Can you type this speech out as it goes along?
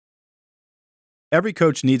Every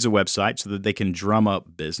coach needs a website so that they can drum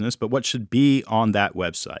up business, but what should be on that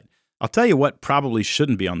website? I'll tell you what probably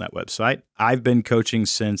shouldn't be on that website. I've been coaching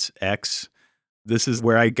since X. This is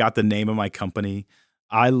where I got the name of my company.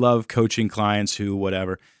 I love coaching clients who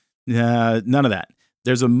whatever. None of that.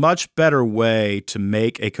 There's a much better way to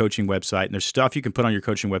make a coaching website, and there's stuff you can put on your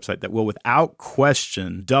coaching website that will, without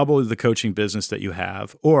question, double the coaching business that you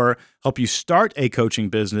have, or help you start a coaching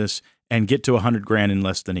business and get to $100,000 in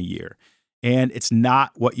less than a year. And it's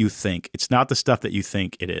not what you think. It's not the stuff that you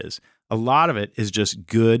think it is. A lot of it is just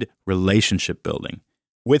good relationship building.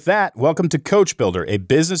 With that, welcome to Coach Builder, a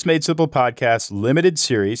Business Made Simple podcast limited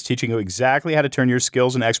series teaching you exactly how to turn your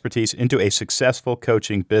skills and expertise into a successful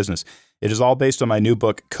coaching business. It is all based on my new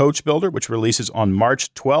book, Coach Builder, which releases on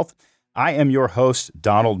March 12th. I am your host,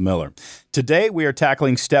 Donald Miller. Today, we are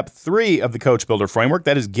tackling step 3 of the Coach Builder framework.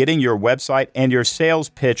 That is getting your website and your sales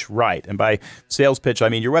pitch right. And by sales pitch, I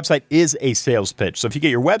mean your website is a sales pitch. So if you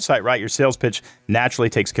get your website right, your sales pitch naturally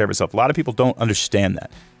takes care of itself. A lot of people don't understand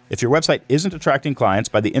that. If your website isn't attracting clients,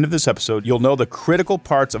 by the end of this episode, you'll know the critical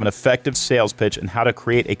parts of an effective sales pitch and how to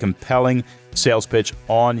create a compelling sales pitch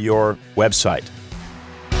on your website.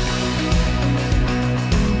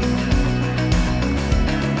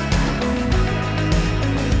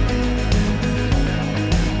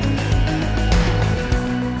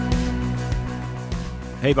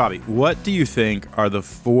 Hey, Bobby, what do you think are the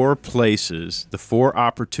 4 places, the 4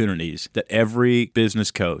 opportunities that every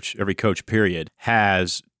business coach, every coach period,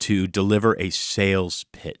 has to deliver a sales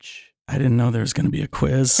pitch? I didn't know there was going to be a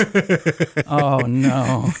quiz. Oh,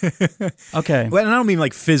 no. Okay. Well, and I don't mean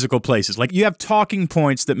like physical places. Like you have talking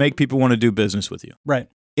points that make people want to do business with you. Right.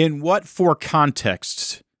 In what 4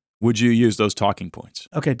 contexts would you use those talking points?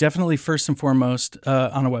 Okay, definitely first and foremost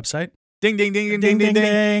on a website. Ding, ding, ding, ding, ding, ding,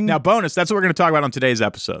 ding. Now, bonus, that's what we're going to talk about on today's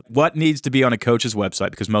episode. What needs to be on a coach's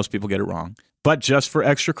website, because most people get it wrong. But just for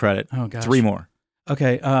extra credit, 3 more.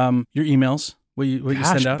 Okay, your emails, what you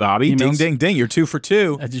send out. Bobby, emails. Ding, ding, ding. You're 2 for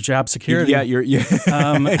 2. Your job security. Yeah, your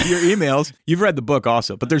emails. You've read the book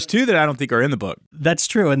also, but there's 2 that I don't think are in the book. That's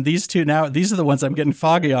true, and these are the ones I'm getting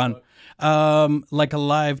foggy on. Like a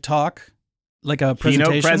live talk. Like a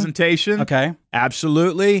presentation? Keynote presentation. Okay.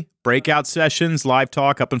 Absolutely. Breakout sessions, live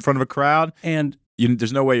talk up in front of a crowd. And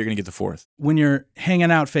there's no way you're going to get the 4th. When you're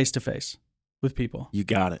hanging out face-to-face with people. You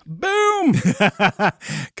got it. Boom!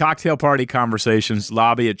 Cocktail party conversations,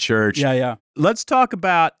 lobby at church. Yeah. Let's talk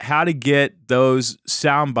about how to get those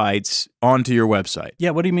sound bites onto your website.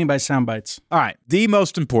 Yeah, what do you mean by sound bites? All right. The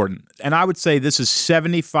most important, and I would say this is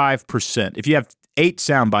 75%. If you have 8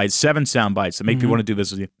 sound bites, 7 sound bites that make people want to do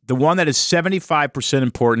business with you. The one that is 75%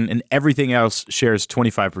 important and everything else shares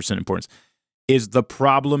 25% importance is the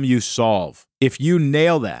problem you solve. If you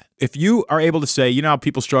nail that, if you are able to say, you know how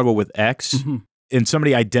people struggle with X, and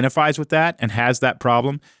somebody identifies with that and has that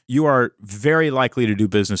problem, you are very likely to do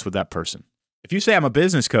business with that person. If you say I'm a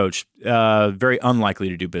business coach, very unlikely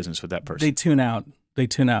to do business with that person. They tune out.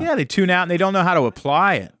 Yeah, they tune out and they don't know how to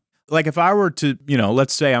apply it. Like if I were to,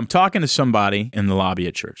 let's say I'm talking to somebody in the lobby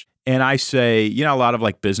at church and I say, a lot of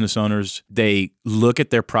like business owners, they look at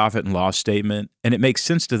their profit and loss statement and it makes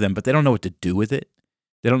sense to them, but they don't know what to do with it.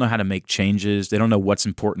 They don't know how to make changes. They don't know what's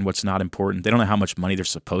important, what's not important. They don't know how much money they're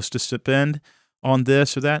supposed to spend on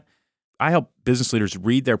this or that. I help business leaders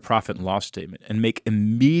read their profit and loss statement and make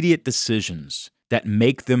immediate decisions that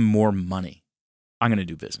make them more money. I'm going to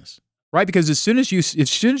do business, right? Because as soon as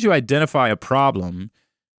you identify a problem,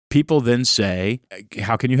 people then say,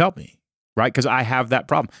 how can you help me? Right? Because I have that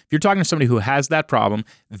problem. If you're talking to somebody who has that problem,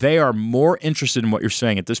 they are more interested in what you're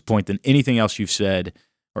saying at this point than anything else you've said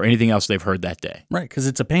or anything else they've heard that day. Right, because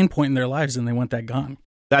it's a pain point in their lives and they want that gone.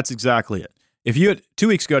 That's exactly it. If you had 2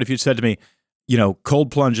 weeks ago, if you'd said to me,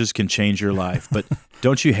 cold plunges can change your life, but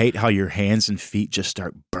don't you hate how your hands and feet just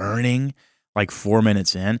start burning like 4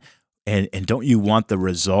 minutes in? And don't you want the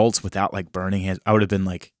results without like burning hands? I would have been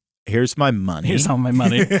like, here's my money. Here's all my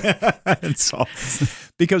money.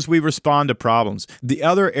 Because we respond to problems. The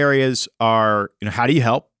other areas are, how do you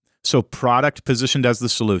help? So product positioned as the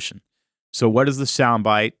solution. So what is the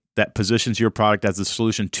soundbite that positions your product as the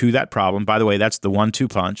solution to that problem? By the way, that's the 1-2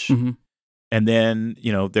 punch. Mm-hmm. And then,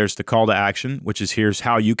 there's the call to action, which is here's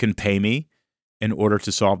how you can pay me in order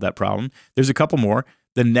to solve that problem. There's a couple more.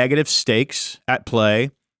 The negative stakes at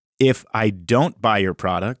play if I don't buy your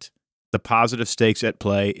product. The positive stakes at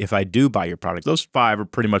play if I do buy your product. Those 5 are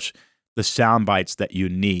pretty much the sound bites that you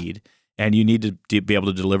need, and you need to be able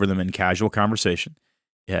to deliver them in casual conversation,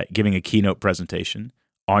 giving a keynote presentation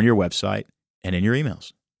on your website and in your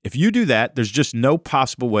emails. If you do that, there's just no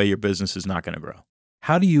possible way your business is not going to grow.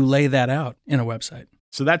 How do you lay that out in a website?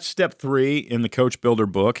 So that's step 3 in the Coach Builder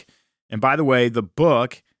book. And by the way, the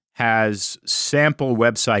book has sample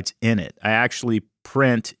websites in it. I actually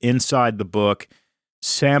print inside the book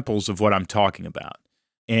samples of what I'm talking about.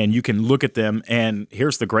 And you can look at them. And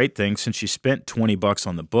here's the great thing. Since you spent $20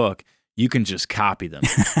 on the book, you can just copy them.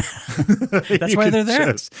 That's why they're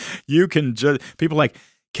there. You can just, people are like,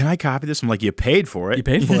 can I copy this? I'm like, you paid for it. You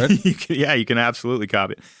paid for it. You can absolutely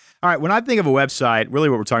copy it. All right. When I think of a website, really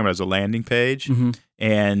what we're talking about is a landing page. Mm-hmm.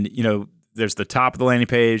 And, there's the top of the landing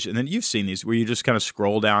page. And then you've seen these where you just kind of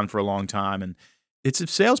scroll down for a long time. And it's a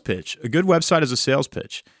sales pitch. A good website is a sales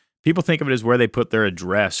pitch. People think of it as where they put their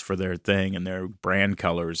address for their thing and their brand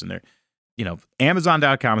colors and their,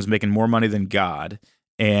 Amazon.com is making more money than God.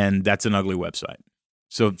 And that's an ugly website.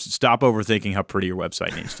 So stop overthinking how pretty your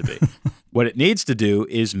website needs to be. What it needs to do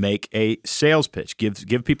is make a sales pitch.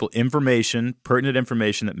 Give people information, pertinent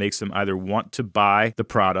information that makes them either want to buy the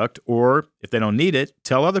product or, if they don't need it,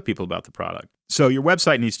 tell other people about the product. So your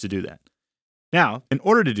website needs to do that. Now, in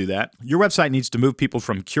order to do that, your website needs to move people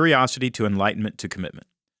from curiosity to enlightenment to commitment.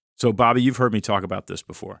 So, Bobby, you've heard me talk about this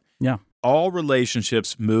before. Yeah. All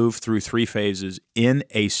relationships move through 3 phases in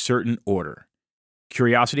a certain order.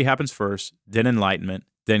 Curiosity happens first, then enlightenment,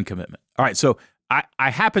 then commitment. All right, so I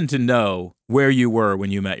happen to know where you were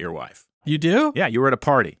when you met your wife. You do? Yeah, you were at a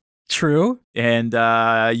party. True. And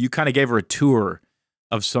you kind of gave her a tour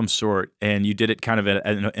of some sort, and you did it kind of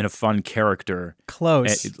in a fun character.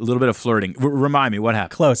 Close. A little bit of flirting. Remind me, what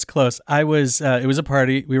happened? Close. I was, it was a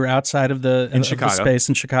party. We were outside of the space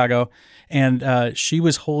in Chicago, and she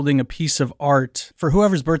was holding a piece of art for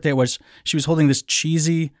whoever's birthday it was. She was holding this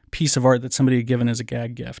cheesy piece of art that somebody had given as a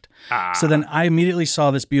gag gift. So then I immediately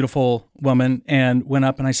saw this beautiful woman and went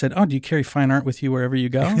up and I said, "Oh, do you carry fine art with you wherever you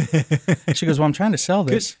go?" She goes, "Well, I'm trying to sell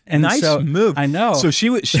this." Good. And nice move. I know. So she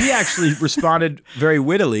actually responded very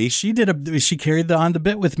wittily. She carried on the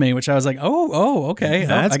bit with me, which I was like, oh, okay.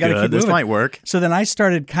 That's I got to keep moving. This might work. So then I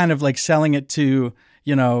started kind of like selling it to,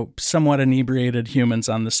 somewhat inebriated humans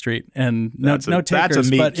on the street, and no takers. That's a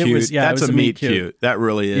meet but cute. It was, yeah, that's it was a meet cute. That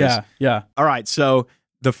really is. Yeah. All right. So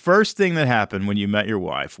the first thing that happened when you met your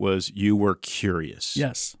wife was you were curious.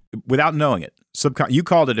 Yes. Without knowing it. You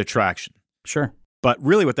called it attraction. Sure. But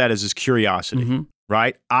really what that is curiosity,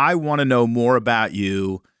 right? I want to know more about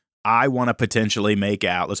you. I want to potentially make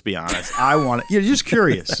out. Let's be honest. You're just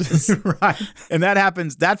curious, right? And that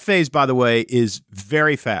happens. That phase, by the way, is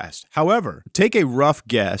very fast. However, take a rough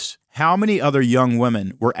guess. How many other young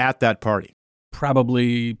women were at that party?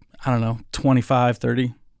 Probably, 25,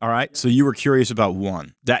 30. All right. So you were curious about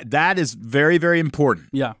one. That is very, very important.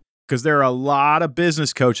 Yeah. Because there are a lot of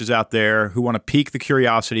business coaches out there who want to pique the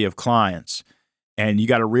curiosity of clients. And you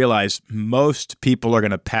got to realize most people are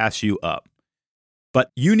going to pass you up. But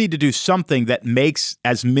you need to do something that makes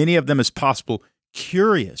as many of them as possible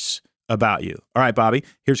curious about you. All right, Bobby,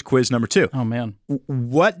 here's quiz number 2. Oh, man.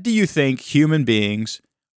 What do you think human beings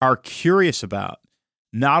are curious about,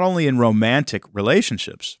 not only in romantic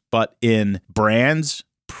relationships, but in brands,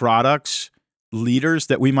 products, leaders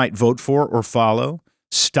that we might vote for or follow,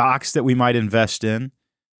 stocks that we might invest in,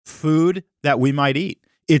 food that we might eat?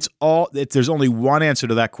 There's only one answer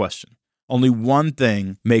to that question. Only one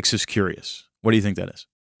thing makes us curious. What do you think that is?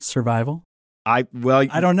 Survival? I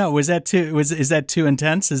don't know. Is that too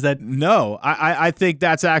intense? Is that No, I think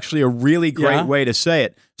that's actually a really great way to say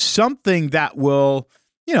it. Something that will,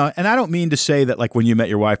 and I don't mean to say that like when you met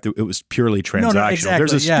your wife, it was purely transactional. No, exactly.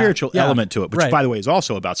 There's a spiritual element to it, which right. by the way is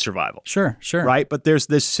also about survival. Sure. Right? But there's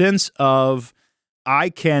this sense of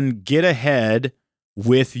I can get ahead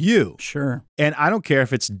with you. Sure. And I don't care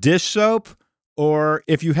if it's dish soap or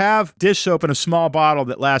if you have dish soap in a small bottle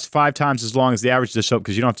that lasts 5 times as long as the average dish soap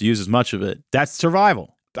because you don't have to use as much of it. That's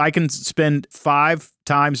survival. I can spend 5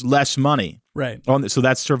 times less money. Right. So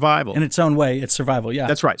that's survival. In its own way, it's survival. Yeah.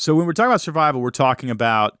 That's right. So when we're talking about survival, we're talking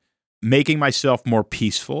about making myself more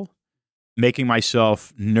peaceful, making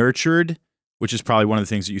myself nurtured, which is probably one of the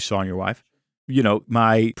things that you saw in your wife.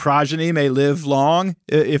 My progeny may live long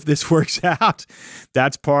if this works out.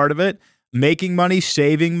 That's part of it. Making money,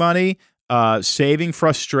 saving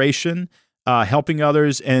frustration, helping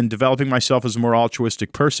others, and developing myself as a more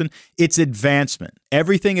altruistic person. It's advancement.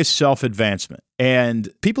 Everything is self-advancement. And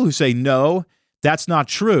people who say, no, that's not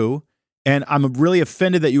true, and I'm really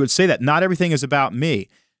offended that you would say that. Not everything is about me.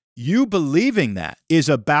 You believing that is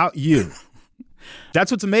about you. That's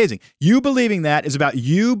what's amazing. You believing that is about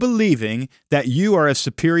you believing that you are a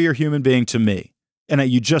superior human being to me. And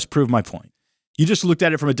you just proved my point. You just looked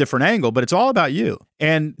at it from a different angle, but it's all about you.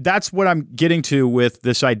 And that's what I'm getting to with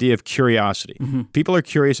this idea of curiosity. Mm-hmm. People are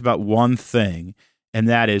curious about one thing, and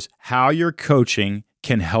that is how your coaching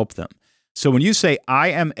can help them. So when you say, I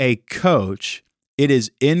am a coach, it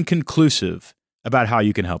is inconclusive about how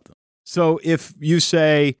you can help them. So if you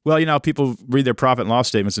say, well, people read their profit and loss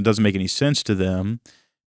statements and it doesn't make any sense to them,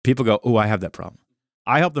 people go, oh, I have that problem.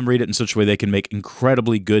 I help them read it in such a way they can make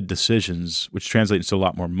incredibly good decisions, which translates into a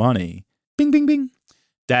lot more money. Bing, bing, bing.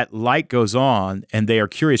 That light goes on and they are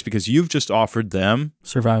curious because you've just offered them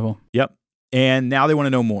survival. Yep. And now they want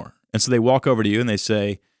to know more. And so they walk over to you and they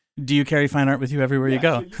say, do you carry fine art with you everywhere you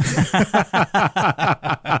go?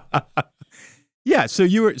 Yeah. So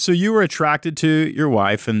you were attracted to your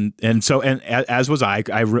wife and as was I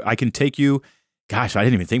can take you, gosh, I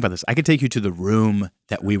didn't even think about this. I could take you to the room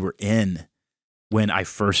that we were in when I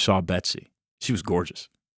first saw Betsy. She was gorgeous.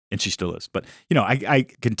 And she still is. But, I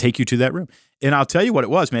can take you to that room. And I'll tell you what it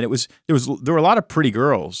was, man. There were a lot of pretty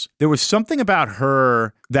girls. There was something about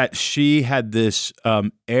her that she had this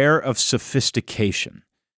air of sophistication.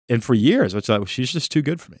 And for years, I thought, well, she's just too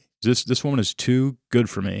good for me. This woman is too good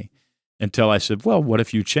for me. Until I said, well, what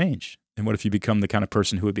if you change? And what if you become the kind of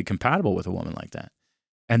person who would be compatible with a woman like that?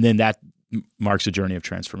 And then that marks a journey of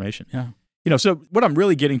transformation. Yeah. So what I'm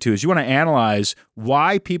really getting to is you want to analyze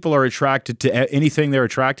why people are attracted to anything they're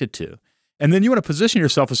attracted to. And then you want to position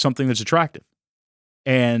yourself as something that's attractive.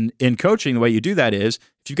 And in coaching, the way you do that is,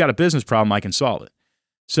 if you've got a business problem, I can solve it.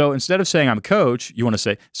 So instead of saying I'm a coach, you want to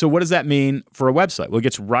say, so what does that mean for a website? Well, it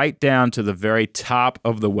gets right down to the very top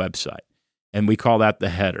of the website. And we call that the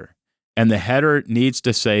header. And the header needs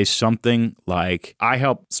to say something like, I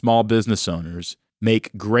help small business owners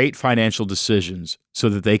make great financial decisions so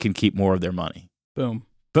that they can keep more of their money. Boom.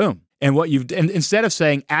 Boom. And instead of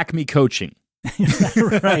saying Acme Coaching.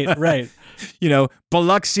 Right.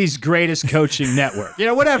 Biloxi's greatest coaching network.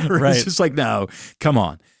 Whatever. Right. It's just like, no, come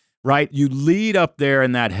on. Right? You lead up there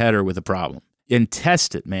in that header with a problem and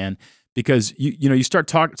test it, man. Because you start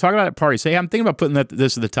talking about it at parties. Say, hey, I'm thinking about putting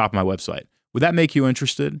this at the top of my website. Would that make you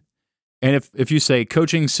interested? And if you say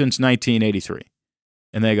coaching since 1983,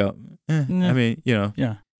 and they go, I mean, you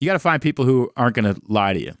got to find people who aren't going to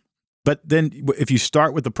lie to you. But then if you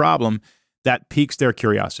start with the problem, that piques their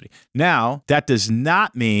curiosity. Now, that does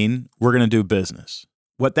not mean we're going to do business.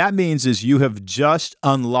 What that means is you have just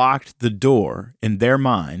unlocked the door in their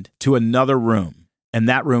mind to another room, and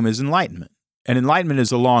that room is enlightenment. And enlightenment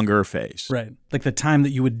is a longer phase. Right. Like the time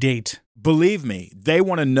that you would date. Believe me, they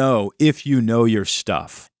want to know if you know your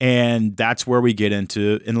stuff. And that's where we get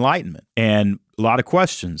into enlightenment. And a lot of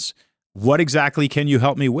questions. What exactly can you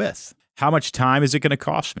help me with? How much time is it going to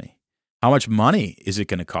cost me? How much money is it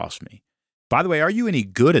going to cost me? By the way, are you any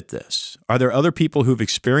good at this? Are there other people who've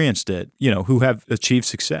experienced it, who have achieved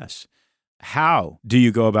success? How do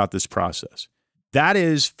you go about this process? That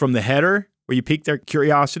is from the header where you pique their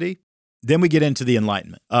curiosity. Then we get into the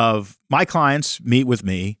enlightenment of my clients meet with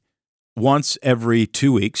me once every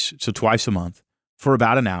 2 weeks, so twice a month, for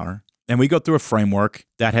about an hour. And we go through a framework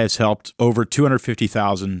that has helped over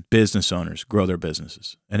 250,000 business owners grow their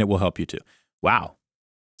businesses. And it will help you too. Wow.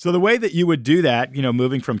 So the way that you would do that,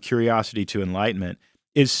 moving from curiosity to enlightenment,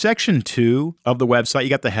 is section 2 of the website. You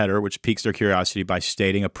got the header, which piques their curiosity by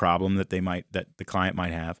stating a problem that the client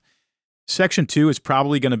might have. Section 2 is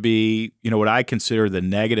probably going to be, what I consider the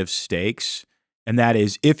negative stakes. And that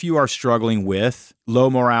is if you are struggling with low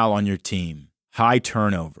morale on your team, high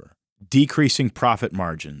turnover, decreasing profit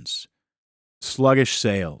margins, sluggish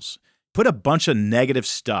sales, put a bunch of negative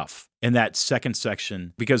stuff in that second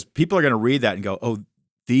section because people are going to read that and go, oh,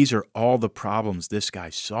 these are all the problems this guy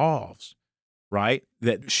solves, right?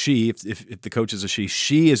 That if the coach is a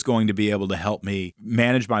she is going to be able to help me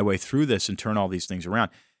manage my way through this and turn all these things around.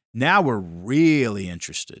 Now we're really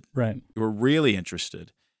interested. Right. We're really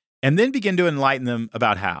interested. And then begin to enlighten them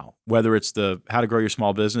about how, whether it's the How to Grow Your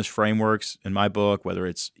Small Business frameworks in my book, whether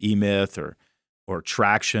it's eMyth or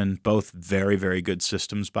Traction, both very, very good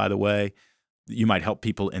systems, by the way. You might help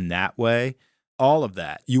people in that way. All of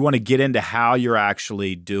that. You want to get into how you're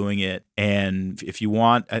actually doing it. And if you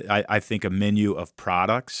want, I think a menu of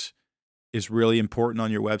products is really important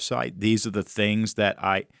on your website. These are the things that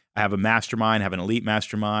I have a mastermind, I have an elite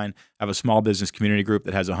mastermind, I have a small business community group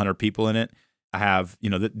that has 100 people in it. I have,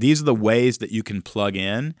 these are the ways that you can plug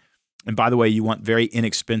in. And by the way, you want very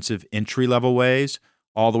inexpensive entry-level ways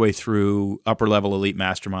all the way through upper-level elite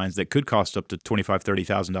masterminds that could cost up to $25,000,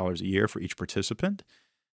 $30,000 a year for each participant.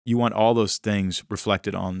 You want all those things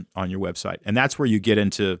reflected on your website. And that's where you get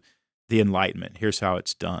into the enlightenment. Here's how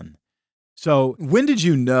it's done. So when did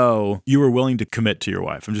you know you were willing to commit to your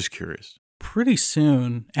wife? I'm just curious. Pretty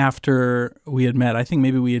soon after we had met. I think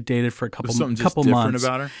maybe we had dated for a couple months. Something different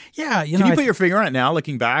about her? Yeah. Can you put your finger on it now,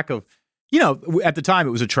 looking back of, at the time it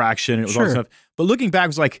was attraction, it was all stuff. But looking back, it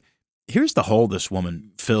was like, here's the hole this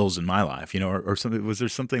woman fills in my life, or something. Was there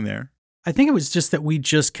something there? I think it was just that we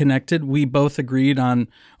just connected. We both agreed on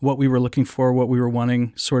what we were looking for, what we were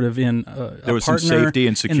wanting, sort of in there was some safety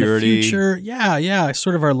and security. In the future. Yeah.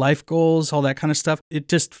 Sort of our life goals, all that kind of stuff. It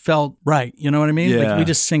just felt right. You know what I mean? Yeah. Like we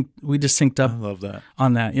just synced up. I love that.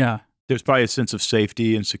 On that. Yeah. There's probably a sense of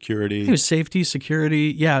safety and security. It was safety,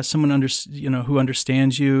 security. Yeah. Someone who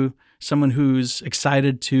understands you, someone who's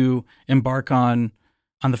excited to embark in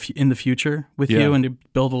the future with you and to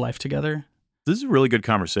build a life together. This is a really good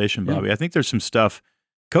conversation, Bobby. Yeah. I think there's some stuff.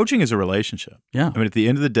 Coaching is a relationship. Yeah. I mean, at the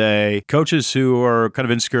end of the day, coaches who are kind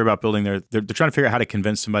of insecure about building they're trying to figure out how to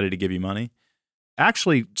convince somebody to give you money.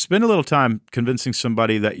 Actually, spend a little time convincing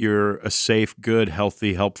somebody that you're a safe, good,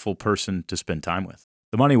 healthy, helpful person to spend time with.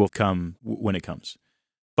 The money will come when it comes.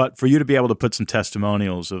 But for you to be able to put some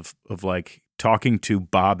testimonials of like talking to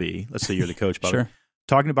Bobby, let's say you're the coach, Bobby. Sure.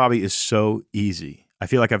 Talking to Bobby is so easy. I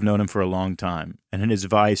feel like I've known him for a long time, and his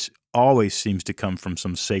advice always seems to come from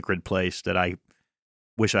some sacred place that I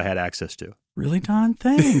wish I had access to. Really, Don?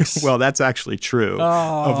 Thanks. Well, that's actually true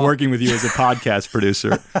of working with you as a podcast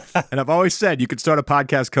producer. And I've always said you could start a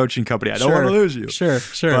podcast coaching company. I don't want to lose you. Sure.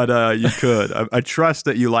 But you could. I trust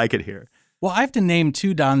that you like it here. Well, I have to name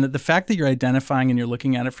too, Don, that the fact that you're identifying and you're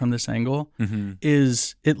looking at it from this angle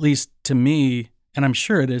is, at least to me, and I'm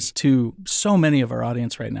sure it is to so many of our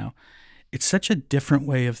audience right now, it's such a different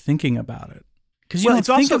way of thinking about it. Because it's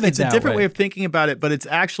a different way of thinking about it, but it's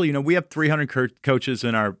actually, we have 300 coaches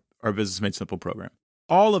in our Business Made Simple program.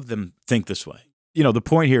 All of them think this way. The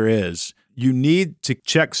point here is you need to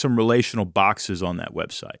check some relational boxes on that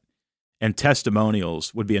website, and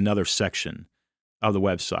testimonials would be another section of the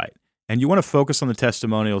website. And you want to focus on the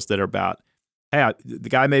testimonials that are about, hey, the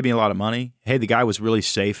guy made me a lot of money. Hey, the guy was really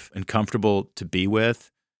safe and comfortable to be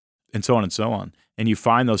with, and so on and so on. And you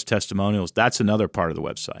find those testimonials. That's another part of the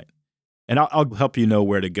website. And I'll help you know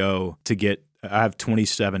where to go to get. I have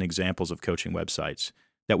 27 examples of coaching websites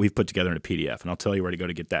that we've put together in a PDF, and I'll tell you where to go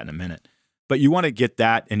to get that in a minute. But you want to get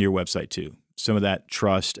that in your website too. Some of that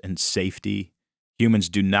trust and safety. Humans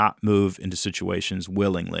do not move into situations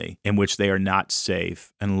willingly in which they are not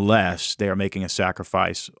safe unless they are making a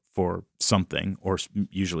sacrifice for something, or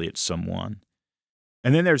usually it's someone.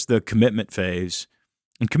 And then there's the commitment phase.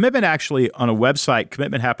 And commitment actually, on a website,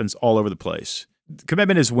 commitment happens all over the place.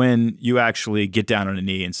 Commitment is when you actually get down on a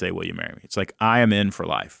knee and say, will you marry me? It's like, I am in for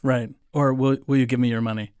life. Right. Or will you give me your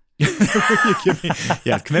money?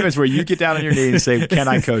 Yeah, commitment's where you get down on your knee and say, can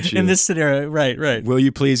I coach you? In this scenario, right. Will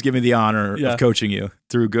you please give me the honor of coaching you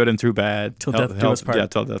through good and through bad? Till death do us part. Yeah,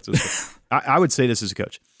 till death do us part. I would say this as a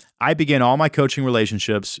coach. I begin all my coaching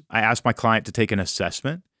relationships. I ask my client to take an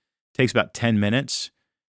assessment. It takes about 10 minutes.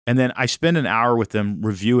 And then I spend an hour with them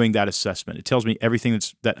reviewing that assessment. It tells me everything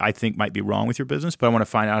that I think might be wrong with your business, but I want to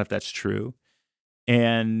find out if that's true.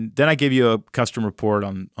 And then I give you a custom report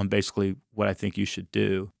on basically what I think you should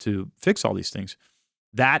do to fix all these things.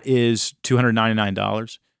 That is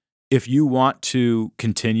 $299. If you want to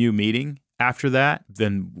continue meeting after that,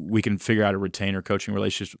 then we can figure out a retainer coaching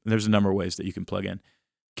relationship. There's a number of ways that you can plug in.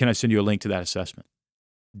 Can I send you a link to that assessment?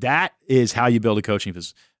 That is how you build a coaching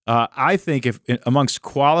business. I think if amongst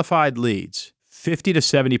qualified leads, 50 to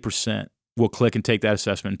 70% will click and take that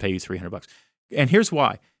assessment and pay you $300. And here's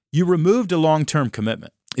why. You removed a long-term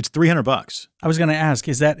commitment. It's $300. I was going to ask,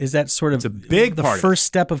 is that sort of a big the first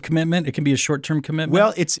step of commitment? It can be a short-term commitment.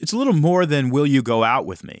 Well, it's a little more than will you go out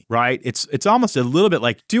with me, right? It's almost a little bit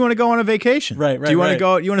like, do you want to go on a vacation? Right. Do you want to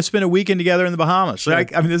go? You want to spend a weekend together in the Bahamas? Sure.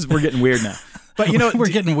 Like, I mean, we're getting weird now. But we're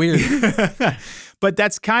getting weird. But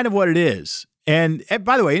that's kind of what it is. And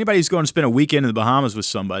by the way, anybody who's going to spend a weekend in the Bahamas with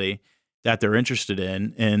somebody that they're interested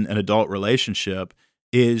in an adult relationship,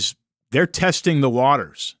 they're testing the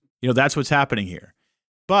waters. That's what's happening here.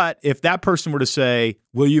 But if that person were to say,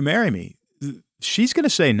 will you marry me? She's going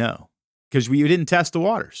to say no, because you didn't test the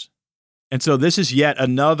waters. And so this is yet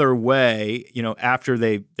another way, after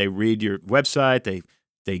they read your website,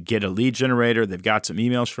 they get a lead generator, they've got some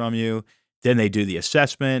emails from you, then they do the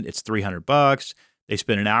assessment, it's $300. They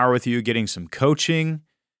spend an hour with you getting some coaching.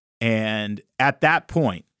 And at that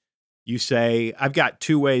point, you say, I've got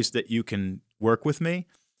two ways that you can work with me.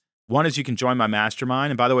 One is you can join my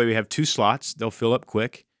mastermind. And by the way, we have 2 slots. They'll fill up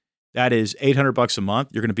quick. That is $800 a month.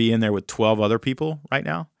 You're going to be in there with 12 other people right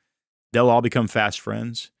now. They'll all become fast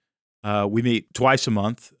friends. We meet twice a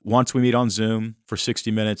month. Once we meet on Zoom for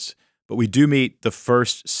 60 minutes, but we do meet the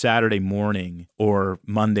first Saturday morning or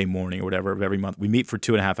Monday morning or whatever of every month. We meet for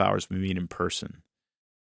 2.5 hours. We meet in person.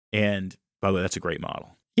 And by the way, that's a great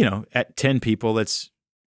model. At 10 people, that's,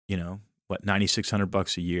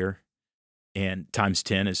 $9,600 a year. And times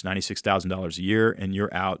 10 is $96,000 a year. And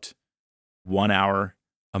you're out 1 hour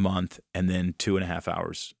a month and then 2.5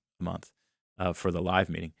 hours a month. for the live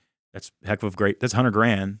meeting. That's a heck of a great. That's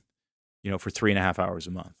 $100,000, for 3.5 hours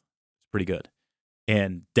a month. It's pretty good,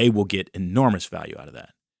 and they will get enormous value out of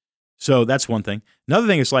that. So that's one thing. Another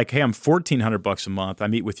thing is like, hey, I'm $1,400 a month. I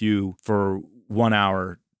meet with you for 1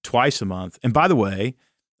 hour twice a month. And by the way,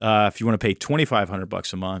 if you want to pay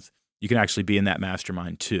 $2,500 a month, you can actually be in that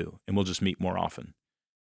mastermind too, and we'll just meet more often.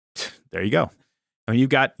 There you go. I mean, you've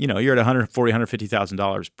got, you're at $140,000,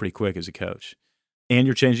 $150,000 pretty quick as a coach, and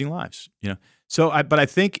you're changing lives. But I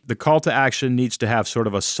think the call to action needs to have sort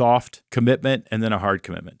of a soft commitment and then a hard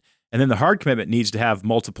commitment, and then the hard commitment needs to have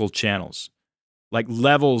multiple channels. Like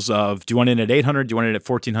levels of, do you want it at 800, do you want it at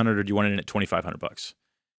 1,400, or do you want it at $2,500?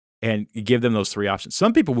 And you give them those three options.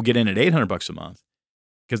 Some people will get in at $800 a month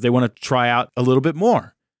because they want to try out a little bit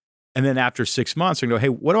more. And then after 6 months, they're going to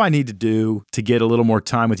go, hey, what do I need to do to get a little more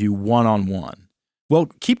time with you one-on-one? Well,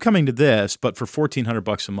 keep coming to this, but for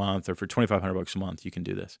 $1,400 a month or for $2,500 a month, you can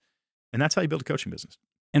do this. And that's how you build a coaching business.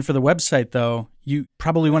 And for the website, though, you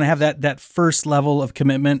probably want to have that first level of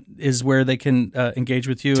commitment is where they can engage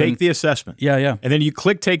with you. Take the assessment. Yeah. And then you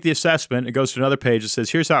click take the assessment. It goes to another page that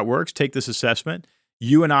says, here's how it works. Take this assessment.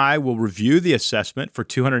 You and I will review the assessment for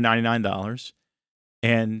 $299.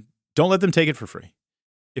 And don't let them take it for free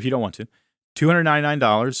if you don't want to.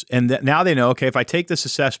 $299. And now they know, okay, if I take this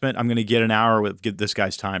assessment, I'm going to get an hour with this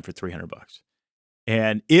guy's time for $300.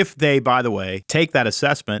 And if they, by the way, take that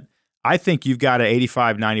assessment, I think you've got an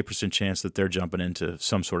 85, 90% chance that they're jumping into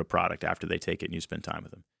some sort of product after they take it and you spend time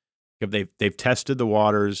with them. If they've tested the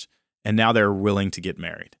waters and now they're willing to get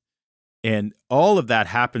married. And all of that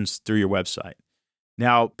happens through your website.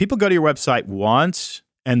 Now, people go to your website once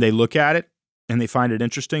and they look at it and they find it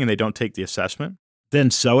interesting and they don't take the assessment. Then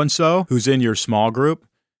so-and-so who's in your small group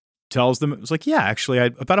tells them, it was like, yeah, actually,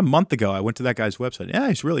 about a month ago, I went to that guy's website. Yeah,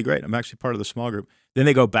 he's really great. I'm actually part of the small group. Then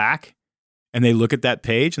they go back and they look at that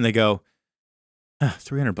page and they go,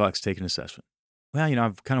 $300 take an assessment. Well,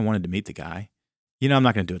 I've kind of wanted to meet the guy. I'm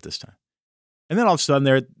not going to do it this time. And then all of a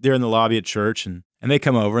sudden they're in the lobby at church and they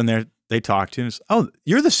come over and they talk to him. And say, oh,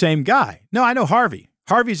 you're the same guy. No, I know Harvey.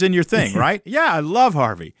 Harvey's in your thing, right? Yeah, I love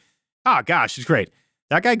Harvey. Oh, gosh, he's great.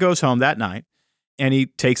 That guy goes home that night and he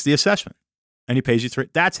takes the assessment and he pays you $300.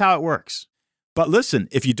 That's how it works. But listen,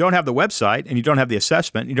 if you don't have the website and you don't have the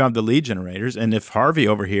assessment, you don't have the lead generators, and if Harvey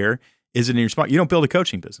over here isn't in your spot, you don't build a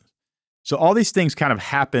coaching business. So all these things kind of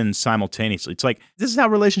happen simultaneously. It's like, this is how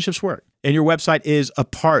relationships work. And your website is a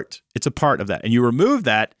part. It's a part of that. And you remove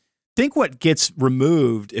that. Think what gets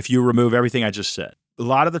removed if you remove everything I just said. A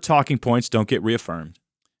lot of the talking points don't get reaffirmed.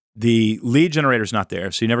 The lead generator is not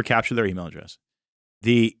there, so you never capture their email address.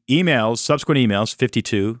 The emails, subsequent emails,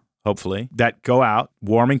 52, hopefully, that go out,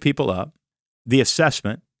 warming people up, the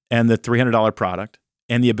assessment and the $300 product,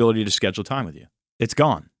 and the ability to schedule time with you. It's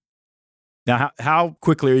gone. Now, how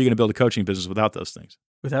quickly are you going to build a coaching business without those things?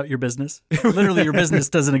 Without your business? Literally, your business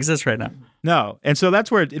doesn't exist right now. No. And so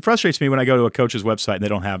that's where it frustrates me when I go to a coach's website and they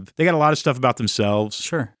got a lot of stuff about themselves.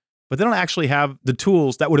 Sure. But they don't actually have the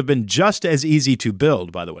tools that would have been just as easy to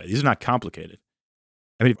build, by the way. These are not complicated.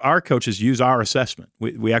 I mean, if our coaches use our assessment,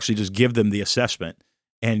 we actually just give them the assessment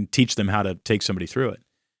and teach them how to take somebody through it.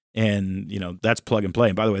 And, that's plug and play.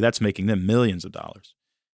 And by the way, that's making them millions of dollars.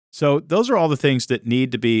 So those are all the things that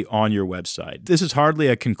need to be on your website. This is hardly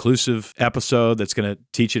a conclusive episode that's going to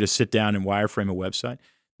teach you to sit down and wireframe a website.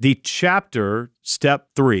 The chapter, step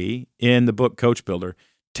 3 in the book Coach Builder,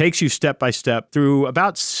 takes you step by step through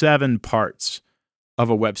about 7 parts of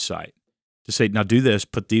a website to say, now do this,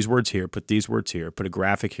 put these words here, put these words here, put a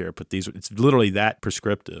graphic here, put these. It's literally that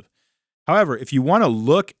prescriptive. However, if you want to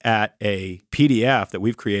look at a PDF that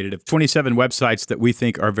we've created of 27 websites that we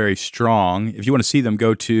think are very strong, if you want to see them,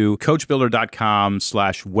 go to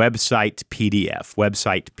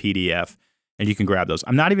coachbuilder.com/website PDF, and you can grab those.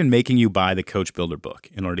 I'm not even making you buy the Coach Builder book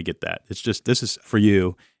in order to get that. It's just, this is for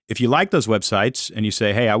you. If you like those websites and you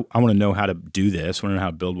say, hey, I want to know how to do this, I want to know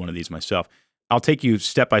how to build one of these myself, I'll take you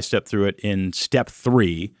step by step through it in step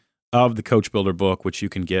 3 of the Coach Builder book, which you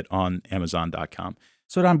can get on Amazon.com.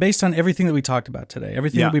 So, Don, based on everything that we talked about today,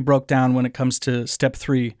 everything that we broke down when it comes to step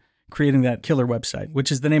 3, creating that killer website,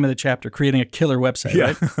 which is the name of the chapter, creating a killer website,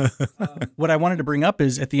 right? What I wanted to bring up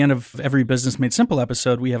is at the end of every Business Made Simple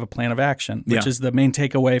episode, we have a plan of action, which is the main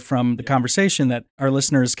takeaway from the conversation that our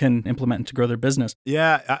listeners can implement to grow their business.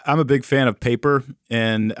 Yeah, I'm a big fan of paper,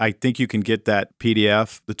 and I think you can get that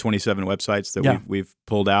PDF, the 27 websites that we've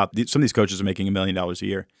pulled out. Some of these coaches are making $1 million a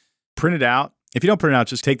year. Print it out. If you don't print it out,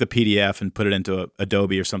 just take the PDF and put it into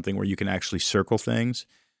Adobe or something where you can actually circle things.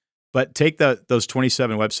 But take those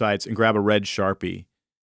 27 websites and grab a red Sharpie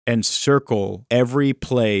and circle every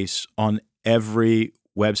place on every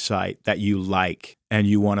website that you like and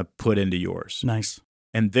you want to put into yours. Nice.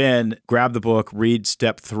 And then grab the book, read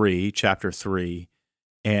step 3, chapter 3,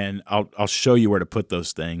 and I'll show you where to put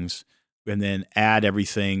those things. And then add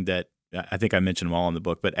everything that, I think I mentioned them all in the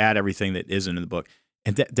book, but add everything that isn't in the book.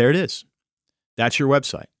 And there it is. That's your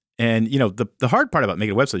website. And, the hard part about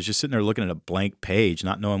making a website is just sitting there looking at a blank page,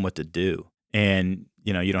 not knowing what to do. And,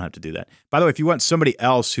 you don't have to do that. By the way, if you want somebody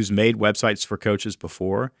else who's made websites for coaches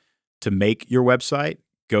before to make your website,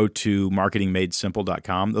 go to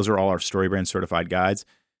marketingmadesimple.com. Those are all our StoryBrand certified guides.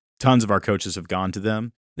 Tons of our coaches have gone to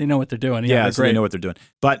them. They know what they're doing. Yeah, so they know what they're doing.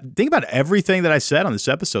 But think about everything that I said on this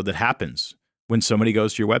episode that happens when somebody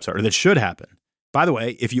goes to your website, or that should happen. By the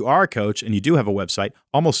way, if you are a coach and you do have a website,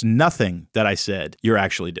 almost nothing that I said you're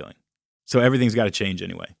actually doing. So everything's got to change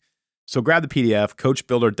anyway. So grab the PDF,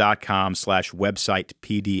 coachbuilder.com/website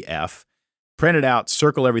PDF. Print it out,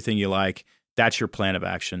 circle everything you like. That's your plan of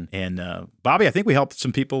action. And Bobby, I think we helped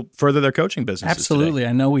some people further their coaching businesses. Absolutely. Today.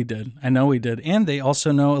 I know we did. And they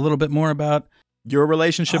also know a little bit more about your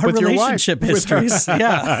relationship with your wife. Relationship histories.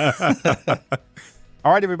 Yeah.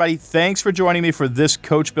 All right, everybody. Thanks for joining me for this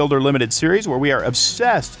Coach Builder Limited series, where we are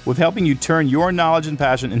obsessed with helping you turn your knowledge and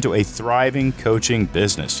passion into a thriving coaching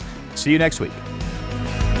business. See you next week.